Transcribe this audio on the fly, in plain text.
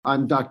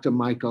I'm Dr.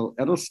 Michael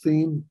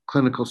Edelstein,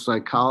 clinical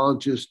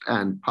psychologist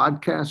and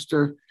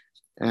podcaster,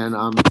 and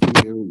I'm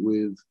here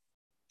with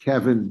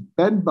Kevin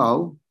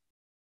Benbow,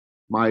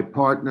 my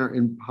partner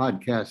in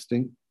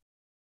podcasting.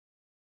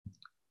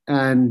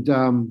 And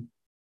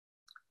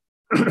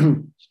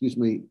excuse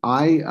me,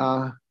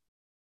 I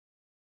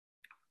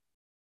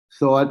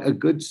thought a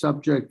good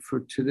subject for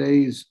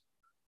today's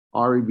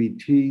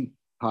REBT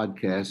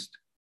podcast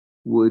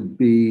would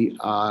be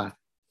a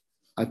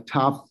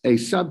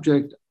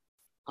subject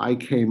I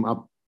came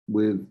up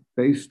with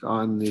based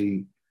on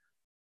the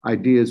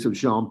ideas of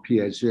Jean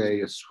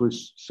Piaget, a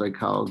Swiss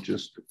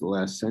psychologist of the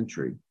last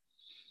century.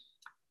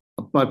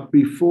 But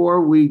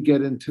before we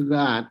get into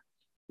that,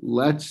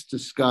 let's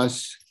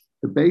discuss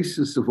the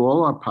basis of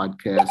all our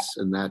podcasts,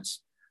 and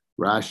that's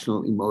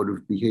Rational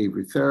Emotive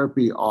Behavior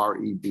Therapy,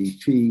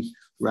 REBT.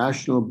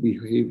 Rational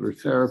Behavior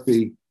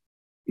Therapy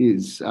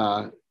is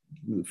the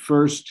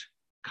first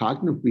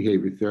cognitive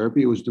behavior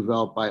therapy. It was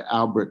developed by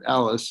Albert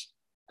Ellis,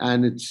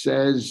 and it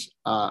says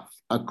a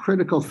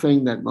critical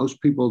thing that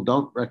most people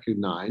don't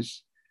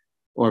recognize,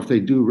 or if they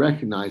do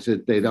recognize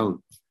it, they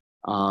don't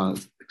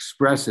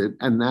express it,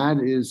 and that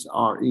is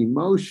our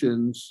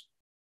emotions,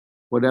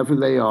 whatever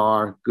they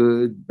are,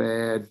 good,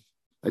 bad,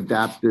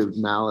 adaptive,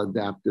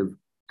 maladaptive,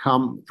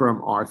 come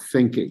from our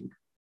thinking.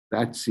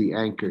 That's the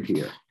anchor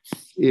here.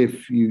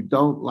 If you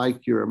don't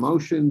like your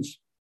emotions,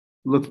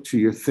 look to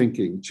your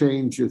thinking.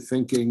 Change your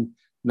thinking,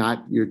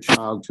 not your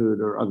childhood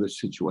or other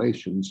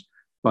situations,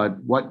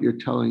 but what you're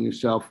telling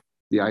yourself,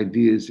 the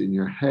ideas in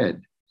your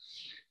head.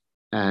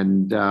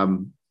 And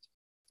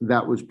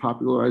that was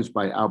popularized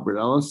by Albert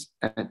Ellis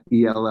at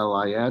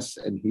ELLIS,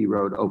 and he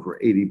wrote over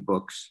 80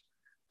 books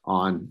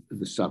on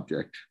the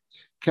subject.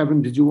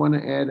 Kevin, did you want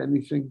to add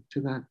anything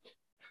to that?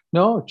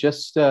 No,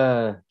 just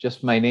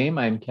my name.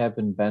 I'm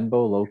Kevin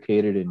Benbow,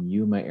 located in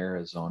Yuma,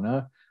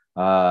 Arizona.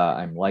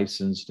 I'm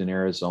licensed in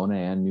Arizona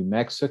and New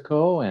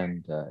Mexico,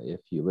 and if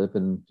you live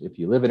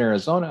in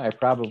Arizona, I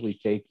probably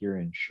take your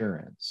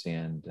insurance.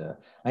 And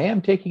I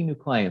am taking new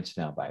clients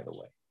now, by the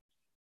way.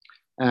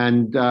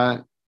 And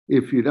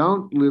if you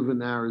don't live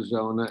in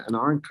Arizona and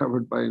aren't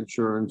covered by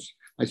insurance,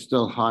 I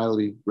still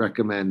highly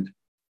recommend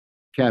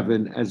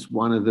Kevin as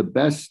one of the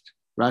best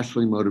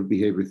rational emotive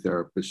behavior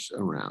therapists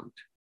around.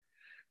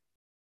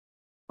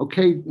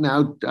 Okay,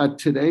 now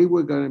today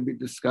we're going to be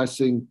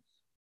discussing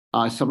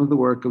some of the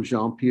work of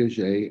Jean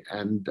Piaget,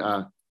 and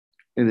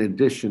in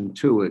addition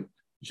to it,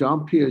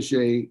 Jean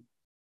Piaget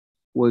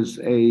was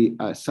a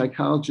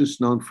psychologist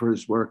known for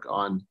his work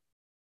on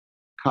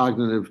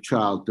cognitive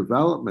child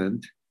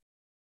development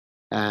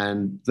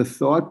and the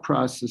thought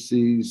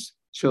processes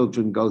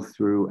children go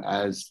through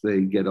as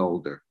they get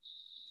older,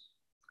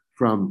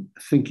 from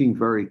thinking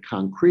very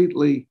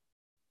concretely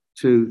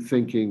to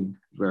thinking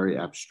very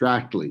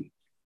abstractly.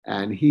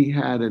 And he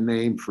had a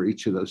name for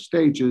each of those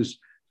stages.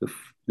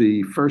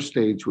 The first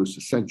stage was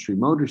the sensory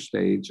motor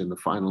stage, and the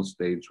final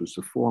stage was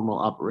the formal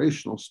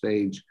operational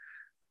stage,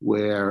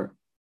 where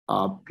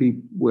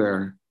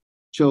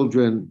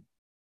children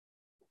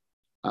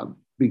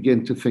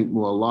begin to think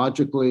more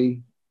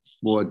logically,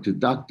 more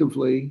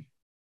deductively,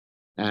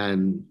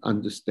 and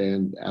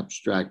understand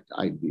abstract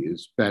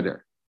ideas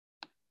better.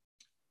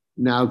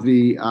 Now,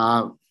 the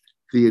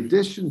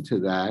addition to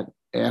that,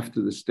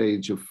 after the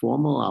stage of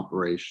formal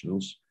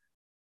operationals,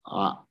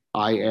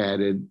 I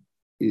added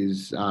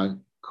is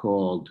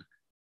called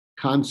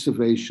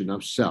conservation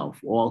of self.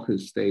 All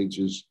his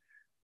stages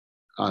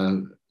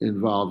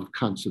involve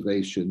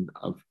conservation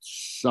of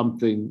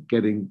something,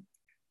 getting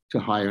to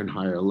higher and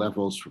higher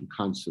levels, from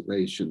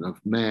conservation of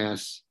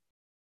mass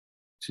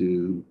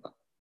to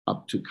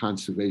up to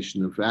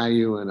conservation of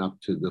value and up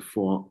to the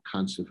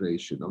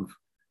conservation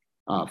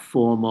of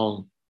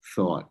formal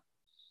thought.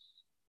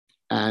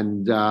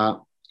 And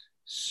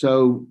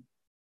so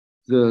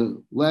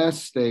the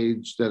last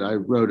stage that I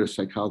wrote a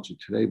Psychology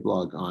Today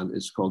blog on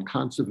is called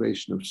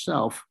conservation of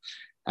self.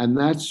 And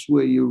that's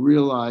where you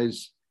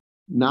realize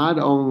not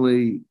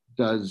only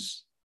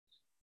does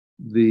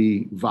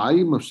the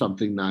volume of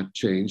something not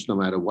change, no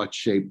matter what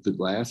shape the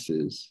glass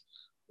is,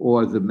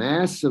 or the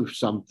mass of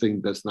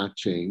something does not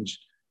change,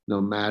 no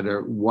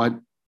matter what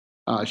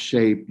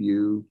shape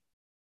you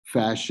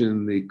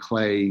fashion the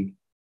clay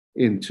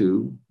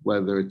into,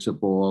 whether it's a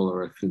ball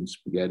or a thin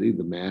spaghetti,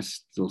 the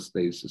mass still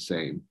stays the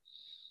same.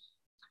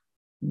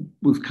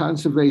 With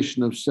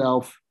conservation of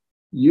self,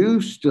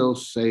 you still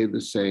say the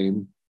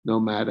same, no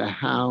matter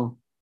how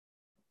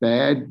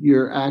bad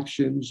your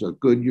actions or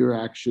good your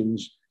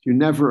actions. You're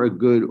never a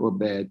good or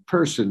bad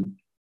person,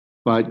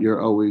 but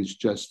you're always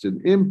just an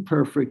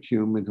imperfect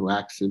human who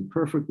acts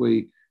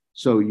imperfectly.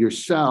 So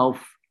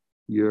yourself,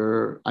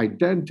 your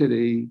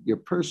identity, your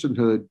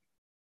personhood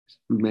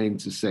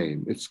remains the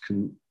same. It's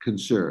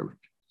conserved.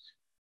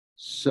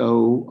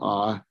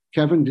 So,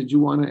 Kevin, did you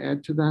want to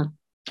add to that?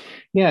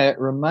 Yeah, it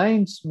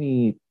reminds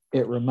me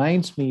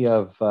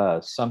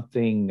of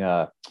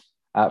something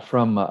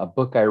from a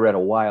book I read a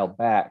while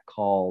back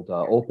called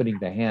Opening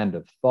the Hand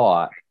of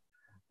Thought.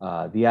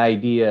 The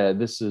idea,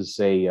 this is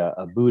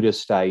a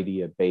Buddhist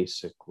idea,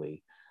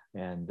 basically,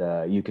 and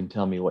you can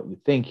tell me what you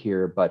think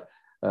here, but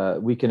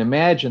we can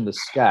imagine the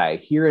sky.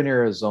 Here in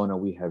Arizona,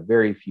 we have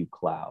very few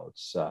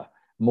clouds.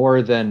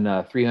 More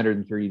than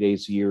 330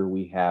 days a year,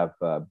 we have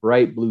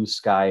bright blue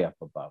sky up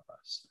above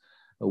us.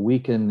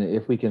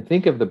 If we can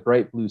think of the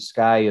bright blue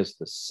sky as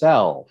the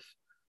self,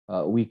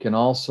 we can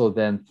also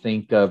then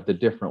think of the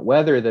different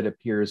weather that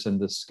appears in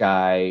the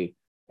sky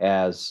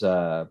as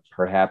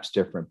perhaps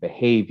different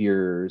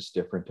behaviors,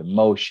 different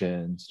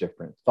emotions,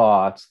 different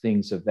thoughts,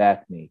 things of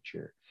that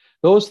nature.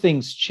 Those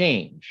things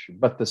change,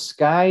 but the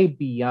sky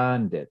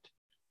beyond it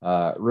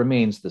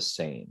remains the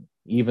same,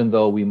 even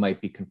though we might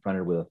be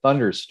confronted with a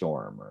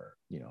thunderstorm or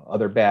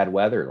other bad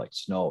weather like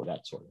snow,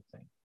 that sort of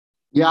thing.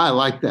 Yeah, I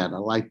like that. I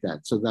like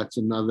that. So that's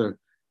another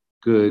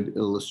good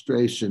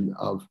illustration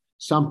of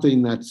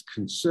something that's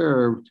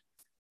conserved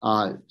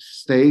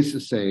stays the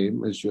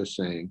same, as you're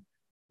saying,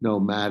 no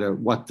matter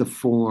what the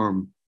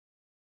form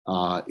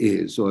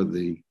is or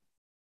the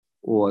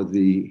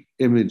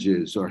image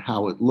is or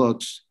how it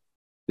looks.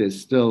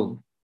 There's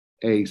still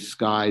a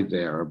sky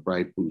there, a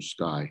bright blue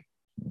sky,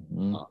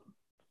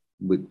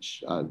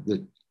 which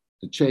the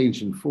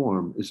change in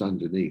form is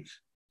underneath.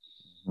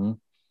 Mm-hmm.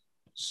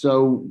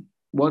 So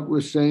what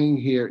we're saying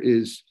here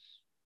is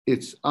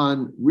it's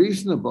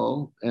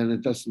unreasonable and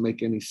it doesn't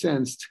make any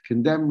sense to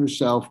condemn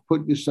yourself,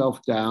 put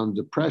yourself down,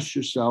 depress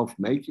yourself,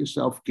 make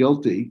yourself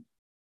guilty,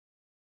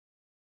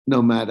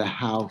 no matter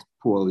how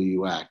poorly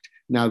you act.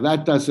 Now,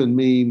 that doesn't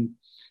mean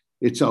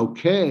it's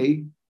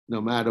okay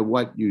no matter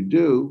what you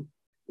do.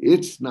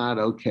 It's not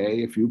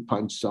okay if you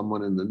punch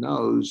someone in the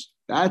nose.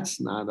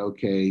 That's not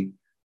okay.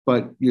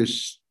 But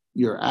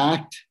your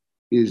act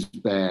is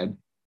bad,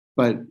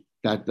 but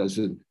that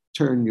doesn't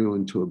turn you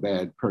into a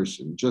bad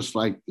person. Just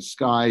like the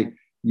sky,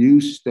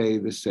 you stay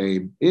the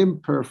same,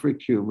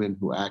 imperfect human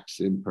who acts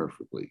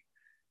imperfectly.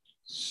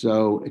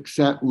 So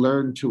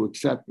learn to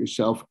accept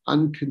yourself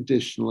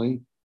unconditionally,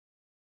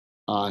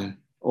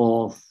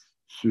 all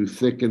through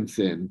thick and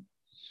thin.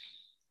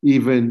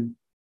 Even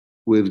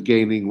with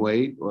gaining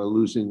weight or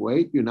losing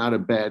weight, you're not a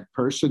bad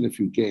person if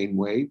you gain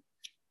weight.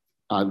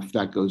 If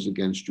that goes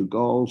against your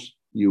goals,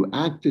 you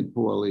acted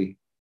poorly.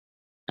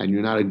 And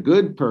you're not a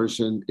good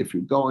person if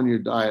you go on your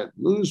diet,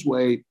 lose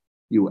weight,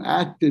 you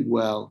acted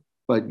well,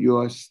 but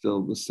you're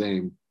still the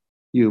same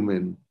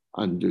human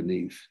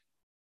underneath.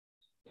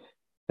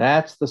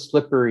 That's the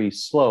slippery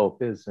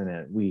slope, isn't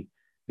it?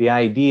 The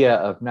idea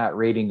of not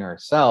rating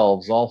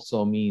ourselves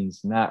also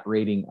means not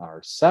rating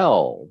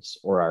ourselves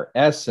or our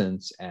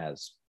essence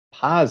as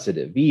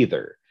positive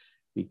either,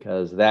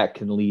 because that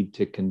can lead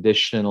to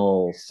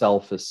conditional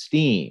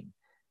self-esteem.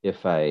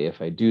 If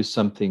I do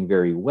something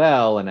very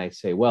well and I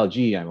say, well,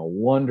 gee, I'm a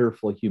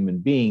wonderful human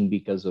being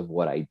because of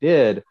what I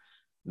did,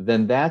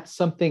 then that's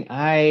something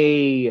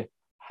I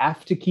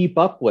have to keep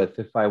up with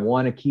if I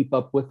want to keep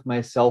up with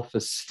my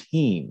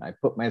self-esteem. I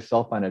put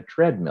myself on a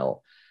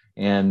treadmill,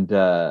 and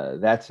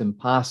that's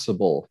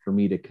impossible for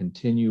me to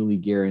continually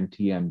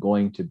guarantee I'm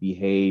going to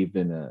behave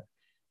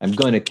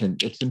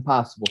it's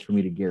impossible for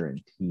me to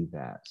guarantee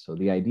that. So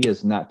the idea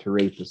is not to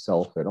rate the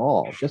self at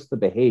all, just the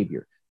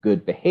behavior,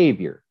 good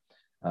behavior.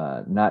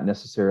 Not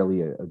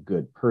necessarily a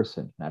good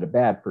person, not a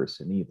bad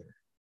person either.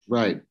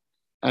 Right.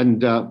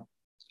 And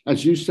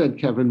as you said,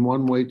 Kevin,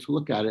 one way to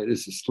look at it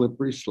is a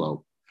slippery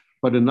slope.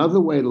 But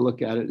another way to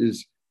look at it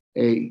is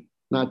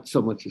not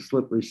so much a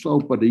slippery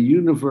slope, but a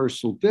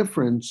universal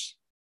difference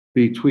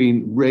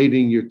between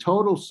rating your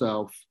total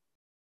self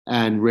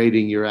and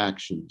rating your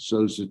actions.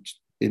 So it's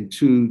in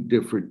two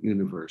different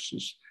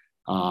universes.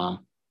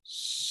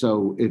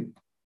 So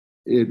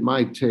it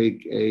might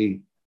take a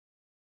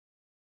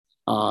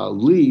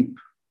leap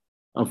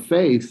of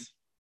faith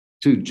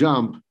to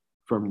jump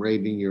from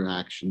rating your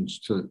actions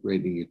to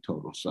rating your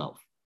total self.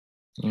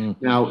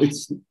 Mm-hmm. Now,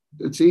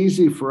 it's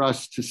easy for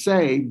us to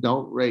say,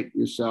 don't rate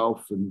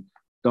yourself and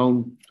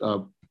don't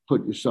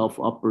put yourself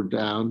up or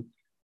down,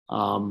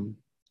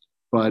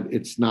 but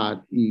it's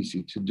not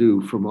easy to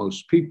do for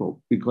most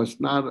people, because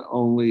not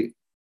only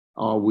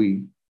are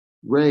we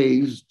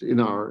raised in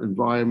our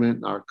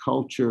environment, our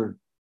culture,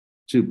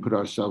 to put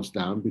ourselves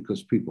down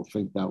because people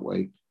think that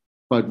way,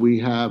 but we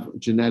have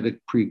genetic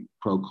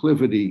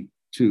proclivity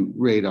to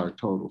rate our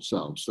total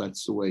selves.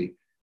 That's the way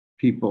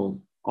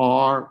people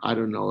are. I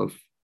don't know if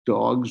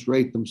dogs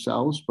rate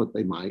themselves, but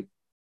they might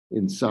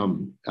in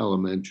some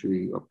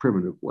elementary or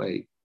primitive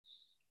way.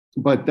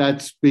 But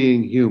that's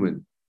being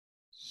human.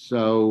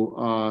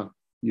 So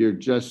you're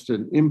just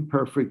an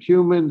imperfect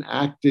human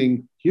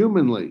acting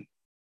humanly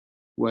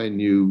when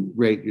you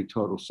rate your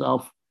total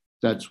self.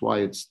 That's why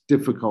it's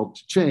difficult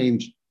to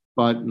change,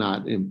 but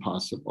not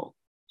impossible.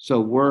 So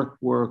work,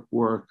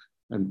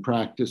 and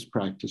practice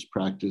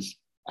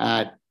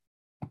at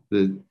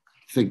the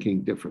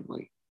thinking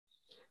differently.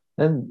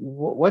 And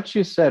what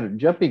you said,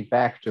 jumping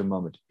back to a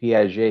moment,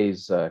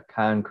 Piaget's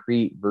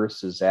concrete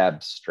versus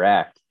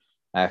abstract,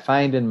 I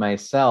find in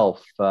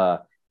myself and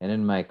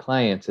in my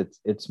clients,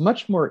 it's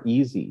much more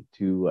easy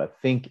to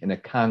think in a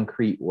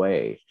concrete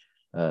way.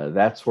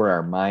 That's where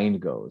our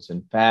mind goes.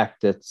 In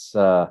fact, it's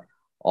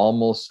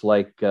almost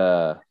like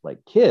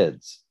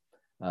kids.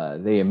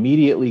 They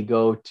immediately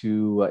go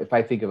to, if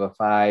I think of a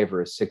 5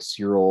 or a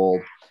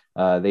 6-year-old,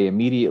 they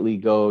immediately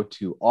go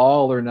to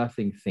all or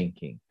nothing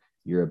thinking.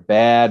 You're a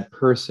bad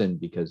person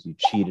because you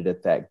cheated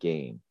at that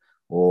game,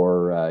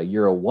 or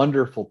you're a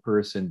wonderful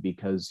person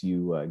because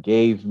you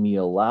gave me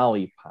a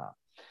lollipop.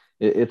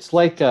 It's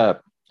like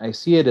I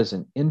see it as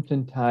an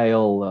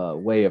infantile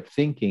way of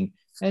thinking.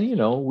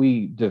 And,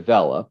 we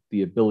develop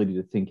the ability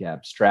to think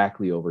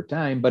abstractly over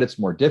time, but it's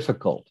more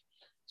difficult.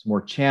 It's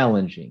more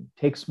challenging.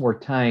 It takes more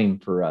time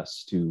for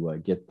us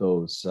to get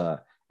those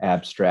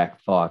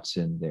abstract thoughts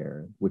in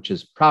there, which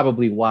is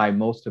probably why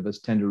most of us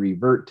tend to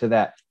revert to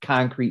that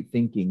concrete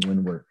thinking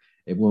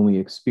when we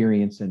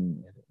experience a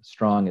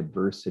strong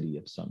adversity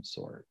of some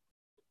sort.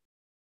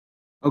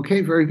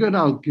 Okay, very good.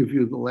 I'll give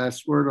you the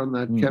last word on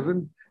that,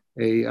 Kevin.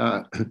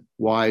 A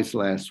wise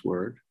last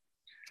word.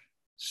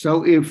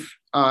 So if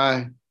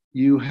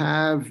you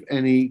have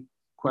any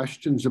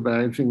questions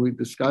about anything we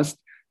discussed,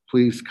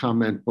 please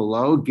comment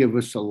below. Give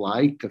us a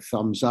like, a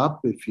thumbs up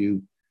if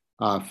you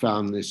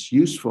found this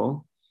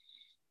useful.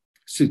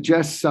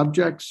 Suggest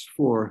subjects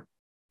for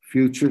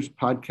future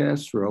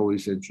podcasts. We're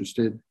always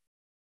interested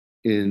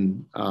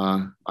in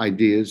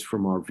ideas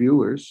from our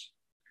viewers.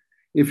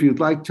 If you'd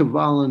like to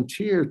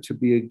volunteer to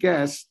be a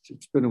guest,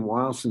 it's been a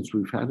while since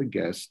we've had a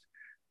guest,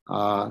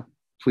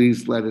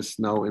 please let us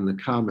know in the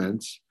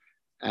comments.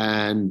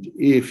 And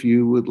if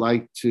you would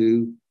like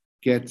to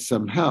get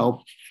some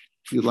help,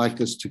 if you'd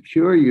like us to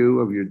cure you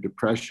of your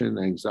depression,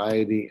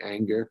 anxiety,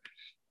 anger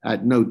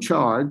at no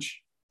charge,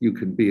 you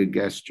can be a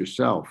guest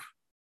yourself.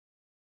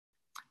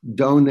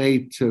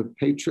 Donate to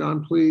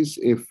Patreon, please,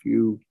 if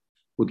you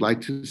would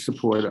like to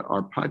support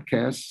our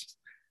podcast,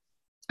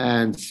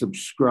 and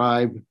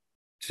subscribe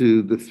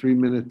to the 3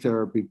 Minute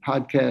Therapy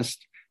podcast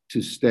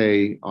to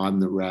stay on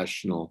the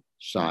rational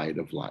side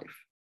of life.